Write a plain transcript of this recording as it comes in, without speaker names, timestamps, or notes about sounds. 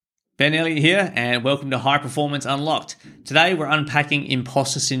Ben Elliott here, and welcome to High Performance Unlocked. Today we're unpacking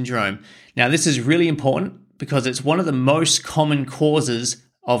imposter syndrome. Now this is really important because it's one of the most common causes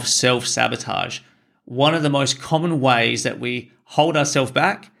of self-sabotage. One of the most common ways that we hold ourselves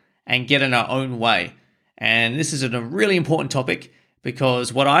back and get in our own way. And this is a really important topic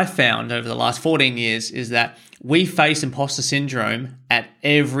because what I found over the last 14 years is that we face imposter syndrome at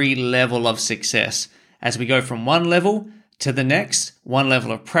every level of success. As we go from one level to the next, one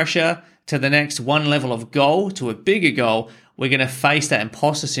level of pressure to the next, one level of goal to a bigger goal, we're going to face that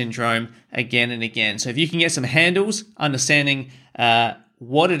imposter syndrome again and again. So if you can get some handles, understanding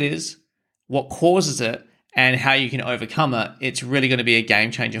what it is, what causes it, and how you can overcome it, it's really going to be a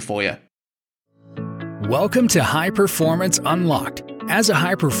game changer for you. Welcome to High Performance Unlocked. As a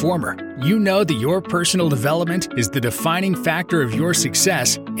high performer, you know that your personal development is the defining factor of your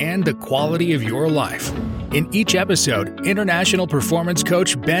success and the quality of your life. In each episode, international performance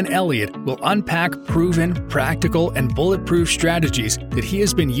coach Ben Elliott will unpack proven, practical, and bulletproof strategies that he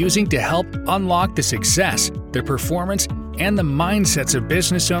has been using to help unlock the success, the performance, and the mindsets of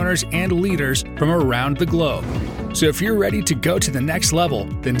business owners and leaders from around the globe. So if you're ready to go to the next level,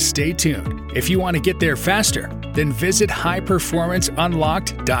 then stay tuned. If you want to get there faster, then visit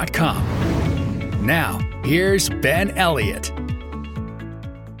highperformanceunlocked.com. Now, here's Ben Elliott.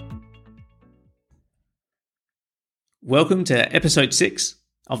 Welcome to episode 6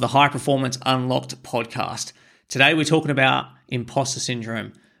 of the High Performance Unlocked podcast. Today we're talking about imposter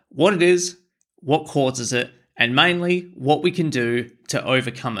syndrome, what it is, what causes it, and mainly what we can do to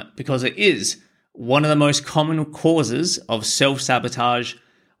overcome it, because it is one of the most common causes of self-sabotage,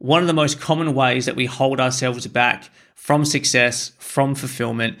 one of the most common ways that we hold ourselves back from success, from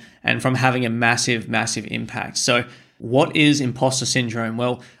fulfillment, and from having a massive, massive impact. So what is imposter syndrome?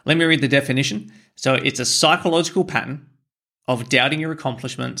 Well, let me read the definition. So it's a psychological pattern of doubting your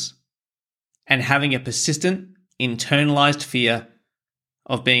accomplishments and having a persistent, internalized fear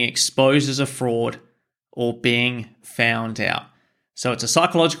of being exposed as a fraud or being found out. So it's a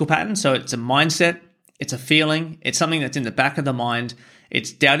psychological pattern. So it's a mindset, it's a feeling, it's something that's in the back of the mind.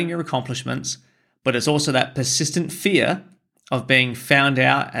 It's doubting your accomplishments, but it's also that persistent fear of being found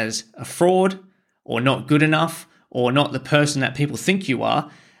out as a fraud or not good enough or not the person that people think you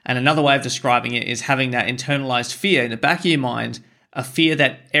are. And another way of describing it is having that internalized fear in the back of your mind, a fear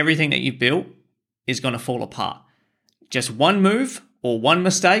that everything that you built is going to fall apart. Just one move or one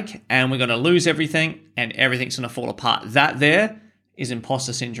mistake and we're going to lose everything and everything's going to fall apart. That there is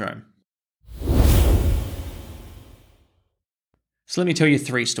imposter syndrome. So let me tell you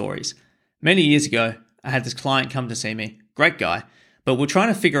 3 stories. Many years ago, I had this client come to see me, great guy, but we're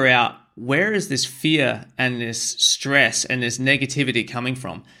trying to figure out where is this fear and this stress and this negativity coming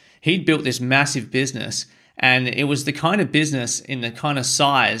from? He'd built this massive business and it was the kind of business in the kind of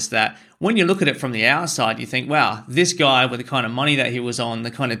size that when you look at it from the outside, you think, wow, this guy with the kind of money that he was on,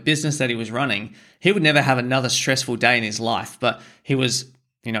 the kind of business that he was running, he would never have another stressful day in his life. But he was,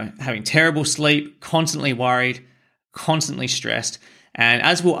 having terrible sleep, constantly worried, constantly stressed. And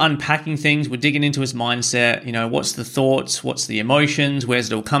as we're unpacking things, we're digging into his mindset, what's the thoughts, what's the emotions, where's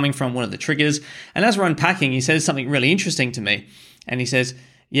it all coming from, what are the triggers? And as we're unpacking, he says something really interesting to me. And he says,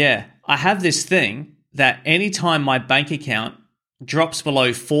 yeah, I have this thing that anytime my bank account drops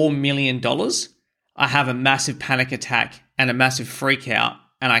below $4 million, I have a massive panic attack and a massive freak out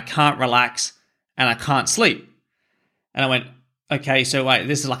and I can't relax and I can't sleep. And I went, okay, so wait,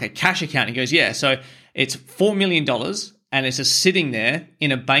 this is like a cash account. He goes, yeah, so it's $4 million and it's just sitting there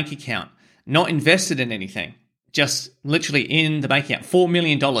in a bank account, not invested in anything, just literally in the bank account, $4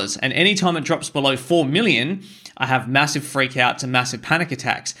 million. And anytime it drops below 4 million, I have massive freakouts and massive panic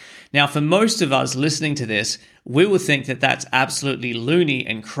attacks. Now, for most of us listening to this, we will think that that's absolutely loony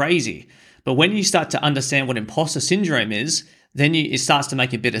and crazy. But when you start to understand what imposter syndrome is, then it starts to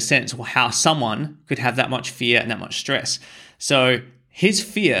make a bit of sense of how someone could have that much fear and that much stress. So his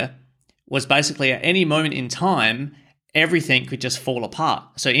fear was basically at any moment in time, everything could just fall apart.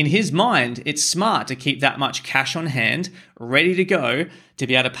 So in his mind, it's smart to keep that much cash on hand, ready to go to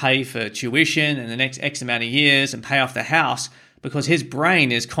be able to pay for tuition in the next X amount of years and pay off the house, because his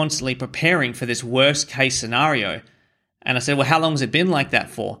brain is constantly preparing for this worst case scenario. And I said, well, how long has it been like that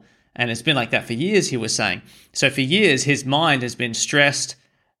for? And it's been like that for years, he was saying. So for years, his mind has been stressed,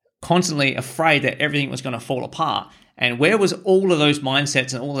 constantly afraid that everything was going to fall apart. And where was all of those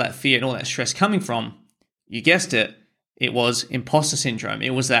mindsets and all that fear and all that stress coming from? You guessed it. It was imposter syndrome.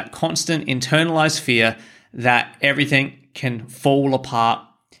 It was that constant internalized fear that everything can fall apart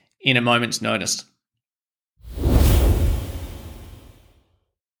in a moment's notice.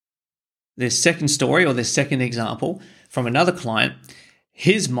 This second story or this second example from another client,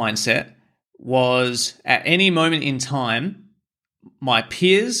 his mindset was at any moment in time, my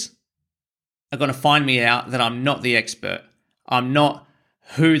peers are going to find me out that I'm not the expert. I'm not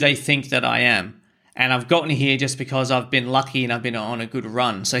who they think that I am. And I've gotten here just because I've been lucky and I've been on a good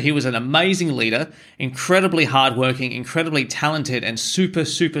run. So he was an amazing leader, incredibly hardworking, incredibly talented, and super,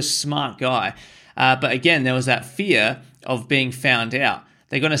 super smart guy. But again, there was that fear of being found out.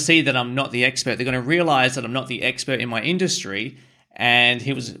 They're going to see that I'm not the expert. They're going to realize that I'm not the expert in my industry. And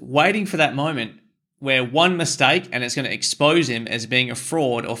he was waiting for that moment where one mistake and it's going to expose him as being a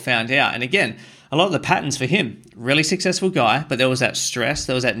fraud or found out. And again, a lot of the patterns for him, really successful guy, but there was that stress,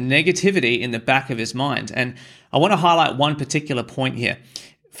 there was that negativity in the back of his mind. And I want to highlight one particular point here.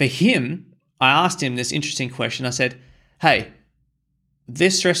 For him, I asked him this interesting question. I said, hey,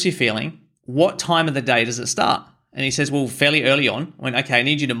 this stress you're feeling, what time of the day does it start? And he says, well, fairly early on. I went, okay, I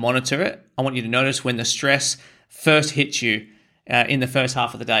need you to monitor it. I want you to notice when the stress first hits you in the first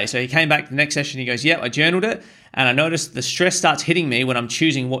half of the day. So he came back the next session. He goes, I journaled it. And I noticed the stress starts hitting me when I'm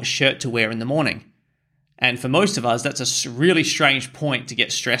choosing what shirt to wear in the morning. And for most of us, that's a really strange point to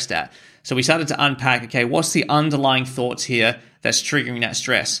get stressed at. So we started to unpack, okay, what's the underlying thoughts here that's triggering that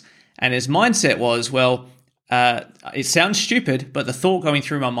stress? And his mindset was, it sounds stupid, but the thought going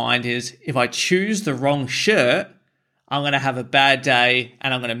through my mind is, if I choose the wrong shirt, I'm going to have a bad day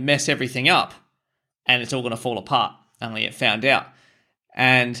and I'm going to mess everything up and it's all going to fall apart. I'm going to get found out.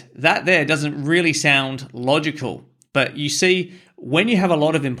 And that there doesn't really sound logical. But you see, when you have a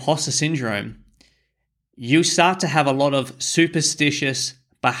lot of imposter syndrome, you start to have a lot of superstitious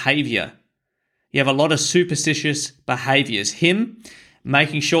behavior. You have a lot of superstitious behaviors. Him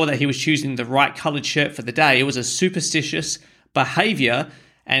making sure that he was choosing the right colored shirt for the day, it was a superstitious behavior.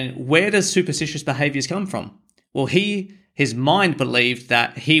 And where does superstitious behaviors come from? Well, his mind believed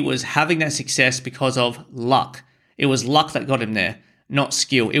that he was having that success because of luck. It was luck that got him there, not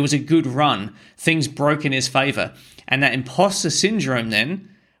skill. It was a good run. Things broke in his favor. And that imposter syndrome then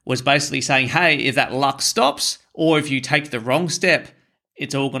was basically saying, hey, if that luck stops or if you take the wrong step,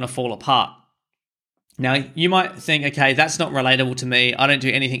 it's all going to fall apart. Now, you might think, okay, that's not relatable to me. I don't do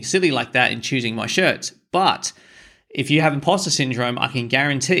anything silly like that in choosing my shirts. But if you have imposter syndrome, I can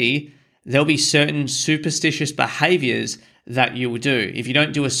guarantee there'll be certain superstitious behaviors that you will do. If you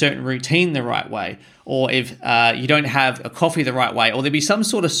don't do a certain routine the right way, or if you don't have a coffee the right way, or there'll be some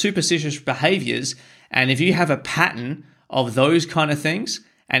sort of superstitious behaviors. And if you have a pattern of those kind of things,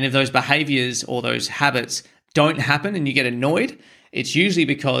 and if those behaviors or those habits don't happen and you get annoyed, it's usually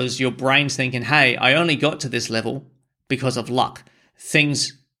because your brain's thinking, hey, I only got to this level because of luck.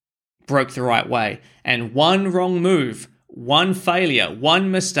 Things broke the right way. And one wrong move, one failure,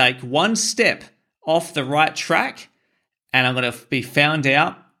 one mistake, one step off the right track, and I'm going to be found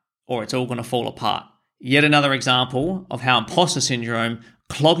out or it's all going to fall apart. Yet another example of how imposter syndrome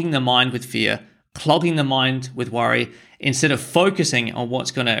clogging the mind with fear, clogging the mind with worry, instead of focusing on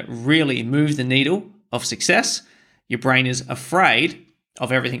what's going to really move the needle of success, your brain is afraid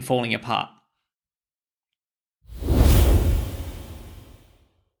of everything falling apart.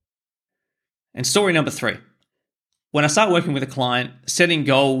 And story number 3. When I start working with a client, setting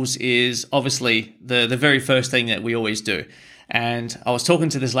goals is obviously the very first thing that we always do. And I was talking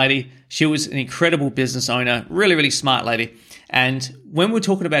to this lady. She was an incredible business owner, really, really smart lady. And when we're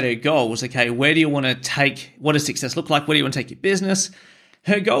talking about her goals, okay, where do you want to take, what does success look like? Where do you want to take your business?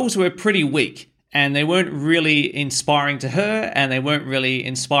 Her goals were pretty weak and they weren't really inspiring to her and they weren't really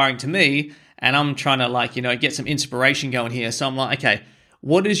inspiring to me. And I'm trying to get some inspiration going here. So I'm like, okay,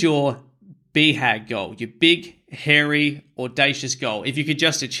 what is your BHAG goal? Your big, hairy, audacious goal. If you could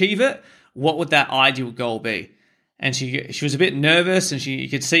just achieve it, what would that ideal goal be? And she was a bit nervous and you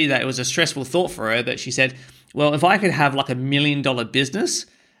could see that it was a stressful thought for her, but she said, well, if I could have like $1 million business,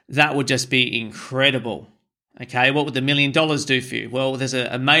 that would just be incredible. Okay, what would the $1 million do for you? Well, there's an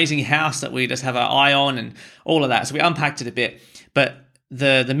amazing house that we just have our eye on and all of that. So we unpacked it a bit, but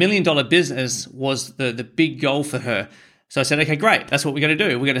the $1 million business was the big goal for her. So I said, okay, great. That's what we're going to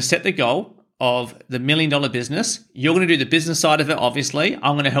do. We're going to set the goal of the $1 million business. You're going to do the business side of it, obviously.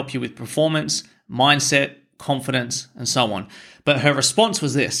 I'm going to help you with performance, mindset, confidence, and so on. But her response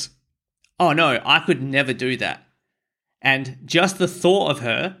was this: oh no, I could never do that. And just the thought of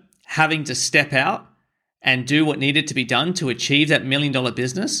her having to step out and do what needed to be done to achieve that $1 million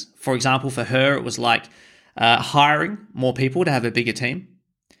business. For example, for her, it was like hiring more people to have a bigger team.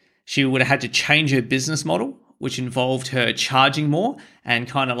 She would have had to change her business model, which involved her charging more and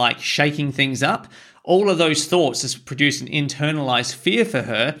kind of like shaking things up. All of those thoughts has produced an internalized fear for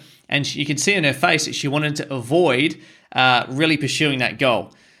her. And you can see in her face that she wanted to avoid really pursuing that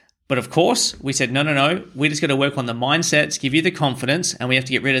goal. But of course, we said, no, we just got to work on the mindsets, give you the confidence, and we have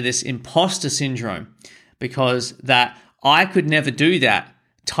to get rid of this imposter syndrome, because that I could never do that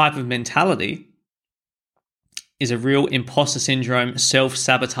type of mentality is a real imposter syndrome,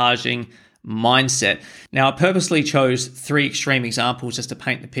 self-sabotaging mindset. Now, I purposely chose 3 extreme examples just to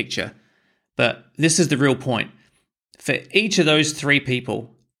paint the picture, but this is the real point. For each of those 3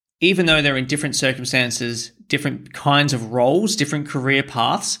 people, even though they're in different circumstances, different kinds of roles, different career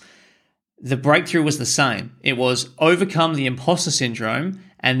paths, the breakthrough was the same. It was overcome the imposter syndrome,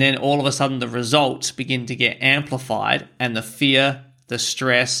 and then all of a sudden the results begin to get amplified, and the fear, the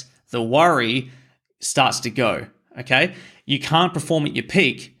stress, the worry starts to go, okay? You can't perform at your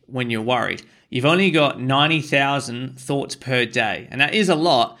peak when you're worried. You've only got 90,000 thoughts per day, and that is a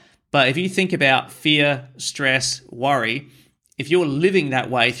lot, but if you think about fear, stress, worry, if you're living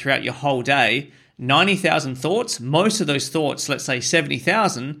that way throughout your whole day, 90,000 thoughts, most of those thoughts, let's say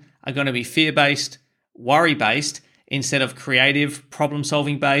 70,000, are going to be fear-based, worry-based, instead of creative,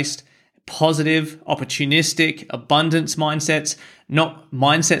 problem-solving based, positive, opportunistic, abundance mindsets, not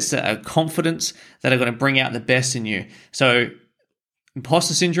mindsets that are confidence, that are going to bring out the best in you. So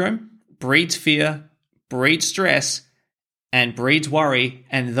imposter syndrome breeds fear, breeds stress, and breeds worry,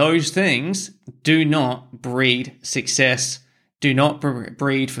 and those things do not breed success, do not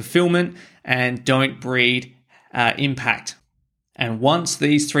breed fulfillment, and don't breed impact. And once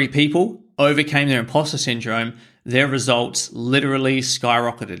these 3 people overcame their imposter syndrome, their results literally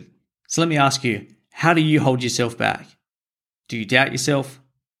skyrocketed. So let me ask you, how do you hold yourself back? Do you doubt yourself?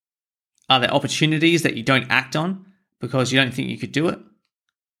 Are there opportunities that you don't act on because you don't think you could do it?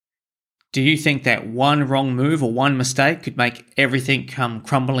 Do you think that one wrong move or one mistake could make everything come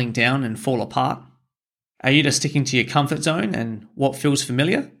crumbling down and fall apart? Are you just sticking to your comfort zone and what feels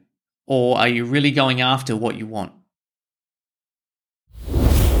familiar? Or are you really going after what you want?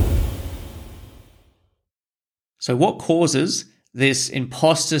 So what causes this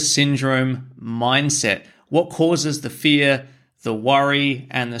imposter syndrome mindset? What causes the fear, the worry,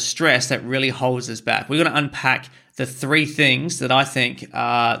 and the stress that really holds us back? We're going to unpack the 3 things that I think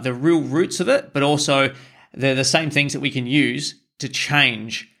are the real roots of it, but also they're the same things that we can use to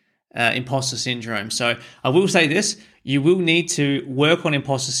change imposter syndrome. So I will say this, you will need to work on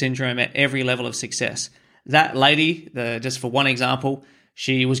imposter syndrome at every level of success. That lady, just for one example,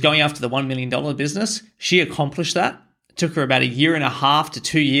 she was going after the $1 million business. She accomplished that. It took her about 1.5 to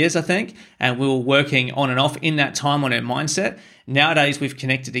 2 years, I think, and we were working on and off in that time on her mindset. Nowadays, we've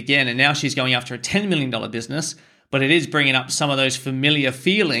connected again, and now she's going after a $10 million business, but it is bringing up some of those familiar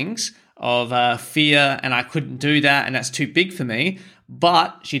feelings of fear, and I couldn't do that, and that's too big for me.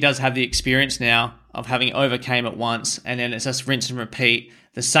 But she does have the experience now of having overcame it once, and then it's just rinse and repeat.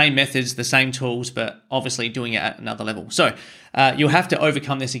 The same methods, the same tools, but obviously doing it at another level. So you'll have to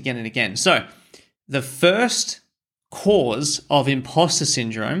overcome this again and again. So the first cause of imposter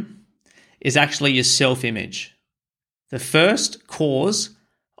syndrome is actually your self-image. The first cause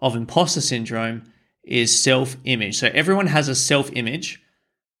of imposter syndrome is self-image. So everyone has a self-image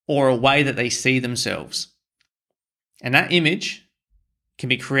or a way that they see themselves. And that image can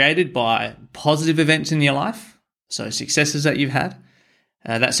be created by positive events in your life, so successes that you've had.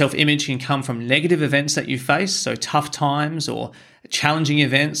 That self-image can come from negative events that you face, so tough times or challenging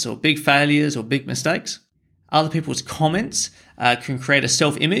events or big failures or big mistakes. Other people's comments can create a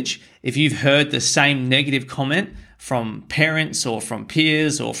self-image. If you've heard the same negative comment from parents or from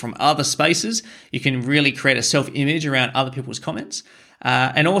peers or from other spaces, you can really create a self-image around other people's comments.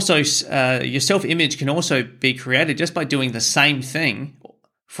 And also your self-image can also be created just by doing the same thing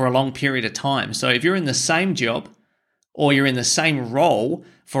for a long period of time. So if you're in the same job or you're in the same role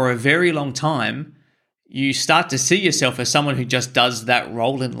for a very long time, you start to see yourself as someone who just does that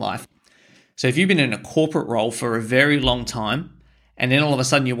role in life. So if you've been in a corporate role for a very long time, and then all of a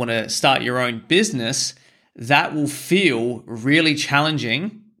sudden you want to start your own business, that will feel really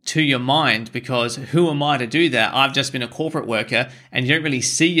challenging to your mind, because who am I to do that? I've just been a corporate worker, and you don't really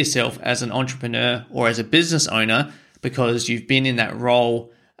see yourself as an entrepreneur or as a business owner because you've been in that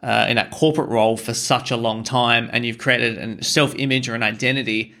role, in that corporate role for such a long time, and you've created a self-image or an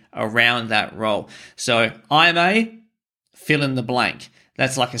identity around that role. So I'm a fill in the blank.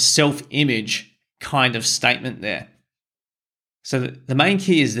 That's like a self-image kind of statement there. So the main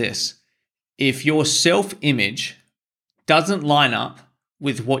key is this. If your self-image doesn't line up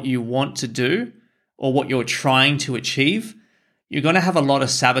with what you want to do or what you're trying to achieve, you're going to have a lot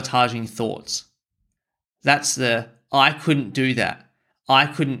of sabotaging thoughts. That's the, I couldn't do that. I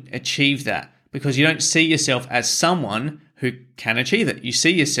couldn't achieve that, because you don't see yourself as someone who can achieve it. You see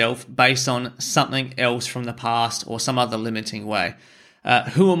yourself based on something else from the past or some other limiting way.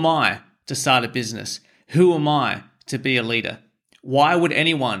 Who am I to start a business? Who am I to be a leader? Why would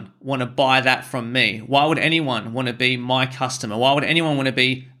anyone want to buy that from me? Why would anyone want to be my customer? Why would anyone want to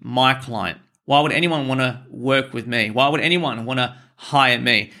be my client? Why would anyone want to work with me? Why would anyone want to hire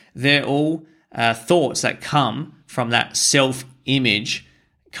me? They're all thoughts that come from that self-image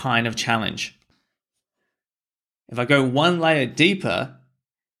kind of challenge. If I go one layer deeper,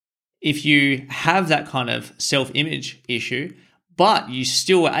 if you have that kind of self-image issue, but you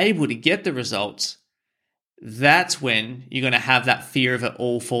still are able to get the results, that's when you're going to have that fear of it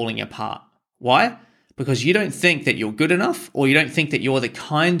all falling apart. Why? Because you don't think that you're good enough, or you don't think that you're the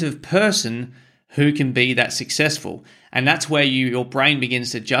kind of person who can be that successful. And that's where your brain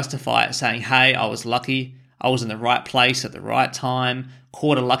begins to justify it, saying, hey, I was lucky, I was in the right place at the right time,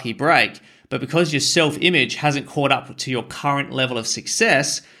 caught a lucky break. But because your self-image hasn't caught up to your current level of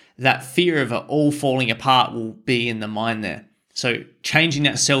success, that fear of it all falling apart will be in the mind there. So changing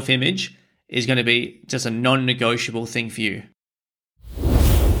that self-image is going to be just a non-negotiable thing for you.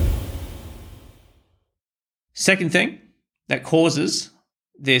 Second thing that causes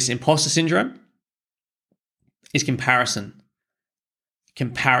this imposter syndrome is comparison.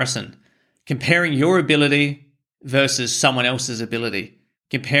 Comparing your ability versus someone else's ability.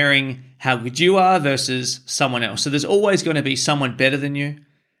 Comparing how good you are versus someone else. So there's always going to be someone better than you,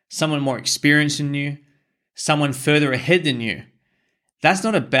 someone more experienced than you, someone further ahead than you. That's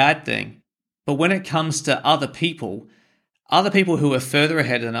not a bad thing. But when it comes to other people who are further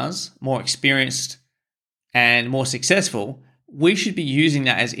ahead than us, more experienced and more successful, we should be using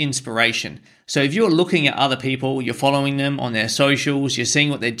that as inspiration. So if you're looking at other people, you're following them on their socials, you're seeing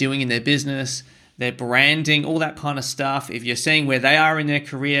what they're doing in their business, their branding, all that kind of stuff. If you're seeing where they are in their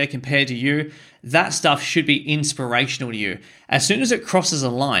career compared to you, that stuff should be inspirational to you. As soon as it crosses a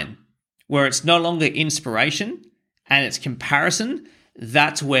line where it's no longer inspiration and it's comparison,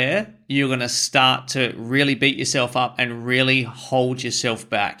 that's where you're going to start to really beat yourself up and really hold yourself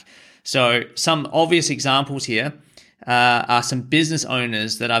back. So some obvious examples here are some business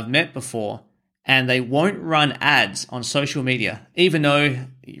owners that I've met before, and they won't run ads on social media. Even though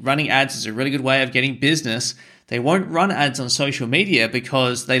running ads is a really good way of getting business, they won't run ads on social media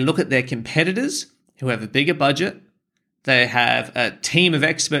because they look at their competitors who have a bigger budget. They have a team of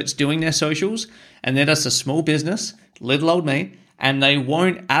experts doing their socials, and they're just a small business, little old me, and they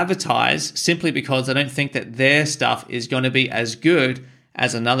won't advertise simply because they don't think that their stuff is going to be as good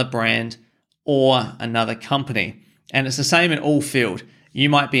as another brand or another company. And it's the same in all field. You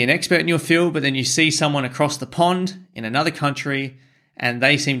might be an expert in your field, but then you see someone across the pond in another country and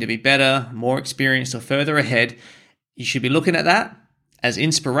they seem to be better, more experienced, or further ahead. You should be looking at that as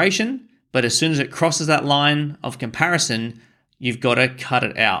inspiration, but as soon as it crosses that line of comparison, you've got to cut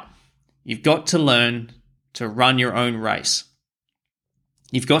it out. You've got to learn to run your own race.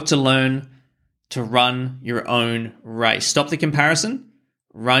 You've got to learn to run your own race. Stop the comparison,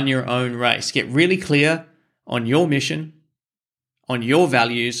 run your own race. Get really clear on your mission, on your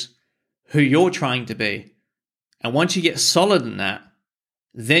values, who you're trying to be. And once you get solid in that,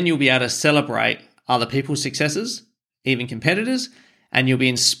 then you'll be able to celebrate other people's successes, even competitors, and you'll be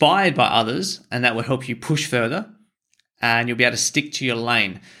inspired by others, and that will help you push further, and you'll be able to stick to your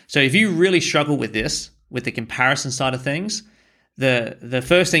lane. So if you really struggle with this, with the comparison side of things, the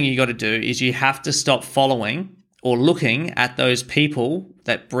first thing you got to do is you have to stop following or looking at those people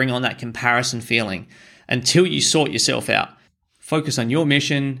that bring on that comparison feeling until you sort yourself out. Focus on your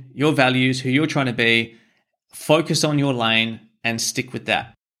mission, your values, who you're trying to be. Focus on your lane and stick with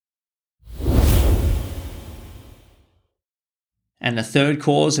that. And the third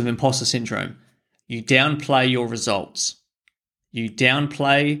cause of imposter syndrome, you downplay your results. You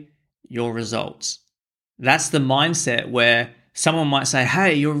downplay your results. That's the mindset where someone might say,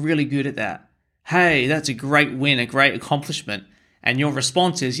 hey, you're really good at that. Hey, that's a great win, a great accomplishment. And your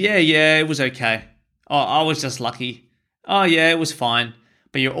response is, yeah, it was okay. Oh, I was just lucky. Oh, yeah, it was fine.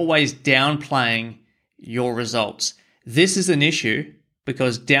 But you're always downplaying your results. This is an issue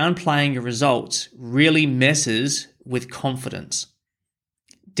because downplaying your results really messes with confidence.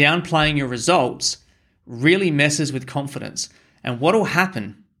 Downplaying your results really messes with confidence. And what will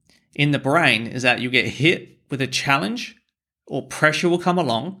happen in the brain is that you'll get hit with a challenge or pressure will come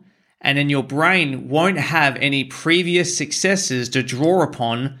along, and then your brain won't have any previous successes to draw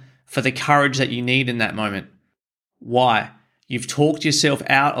upon for the courage that you need in that moment. Why? You've talked yourself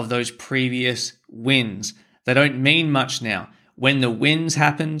out of those previous wins. They don't mean much now. When the wins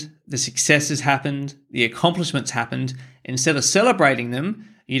happened, the successes happened, the accomplishments happened, instead of celebrating them,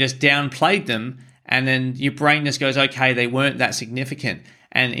 you just downplayed them, and then your brain just goes, okay, they weren't that significant.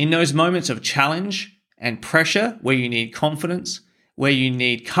 And in those moments of challenge and pressure where you need confidence, where you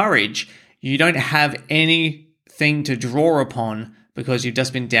need courage, you don't have anything to draw upon because you've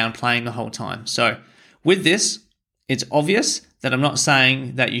just been downplaying the whole time. So with this, it's obvious that I'm not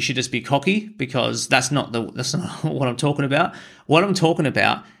saying that you should just be cocky, because that's not what I'm talking about. What I'm talking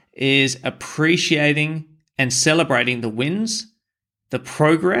about is appreciating and celebrating the wins, the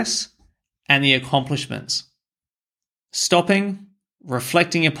progress, and the accomplishments. Stopping,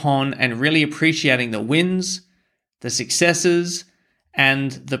 reflecting upon, and really appreciating the wins, the successes,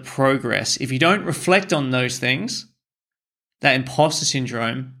 and the progress. If you don't reflect on those things, that imposter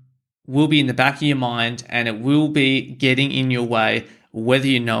syndrome will be in the back of your mind, and it will be getting in your way, whether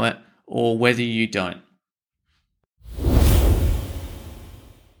you know it or whether you don't.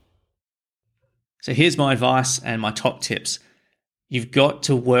 So here's my advice and my top tips. You've got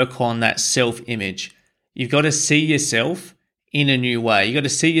to work on that self-image. You've got to see yourself in a new way. You've got to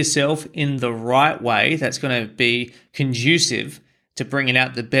see yourself in the right way that's going to be conducive to bringing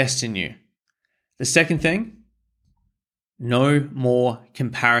out the best in you. The second thing, no more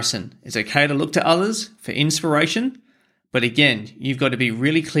comparison. It's okay to look to others for inspiration, but again, you've got to be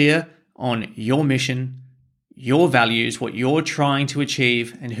really clear on your mission, your values, what you're trying to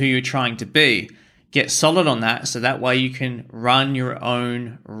achieve, and who you're trying to be. Get solid on that so that way you can run your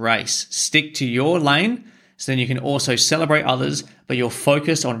own race. Stick to your lane so then you can also celebrate others, but you're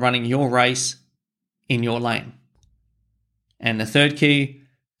focused on running your race in your lane. And the third key,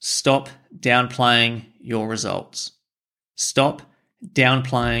 stop downplaying your results. Stop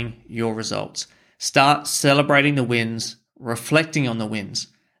downplaying your results. Start celebrating the wins, reflecting on the wins.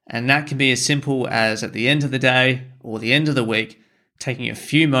 And that can be as simple as at the end of the day or the end of the week, taking a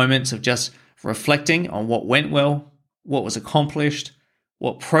few moments of just reflecting on what went well, what was accomplished,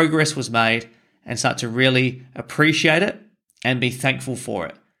 what progress was made, and start to really appreciate it and be thankful for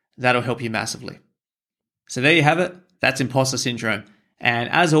it. That'll help you massively. So there you have it. That's imposter syndrome. And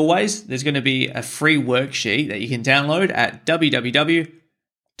as always, there's going to be a free worksheet that you can download at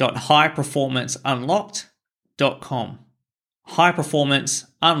www.highperformanceunlocked.com.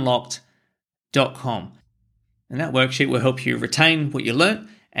 highperformanceunlocked.com. And that worksheet will help you retain what you learned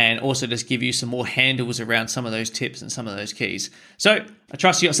and also just give you some more handles around some of those tips and some of those keys. So I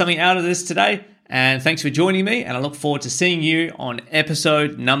trust you got something out of this today, and thanks for joining me, and I look forward to seeing you on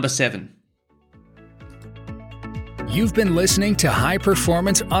episode number 7. You've been listening to High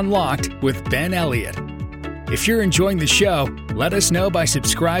Performance Unlocked with Ben Elliott. If you're enjoying the show, let us know by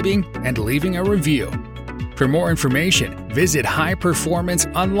subscribing and leaving a review. For more information, visit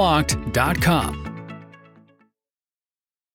highperformanceunlocked.com.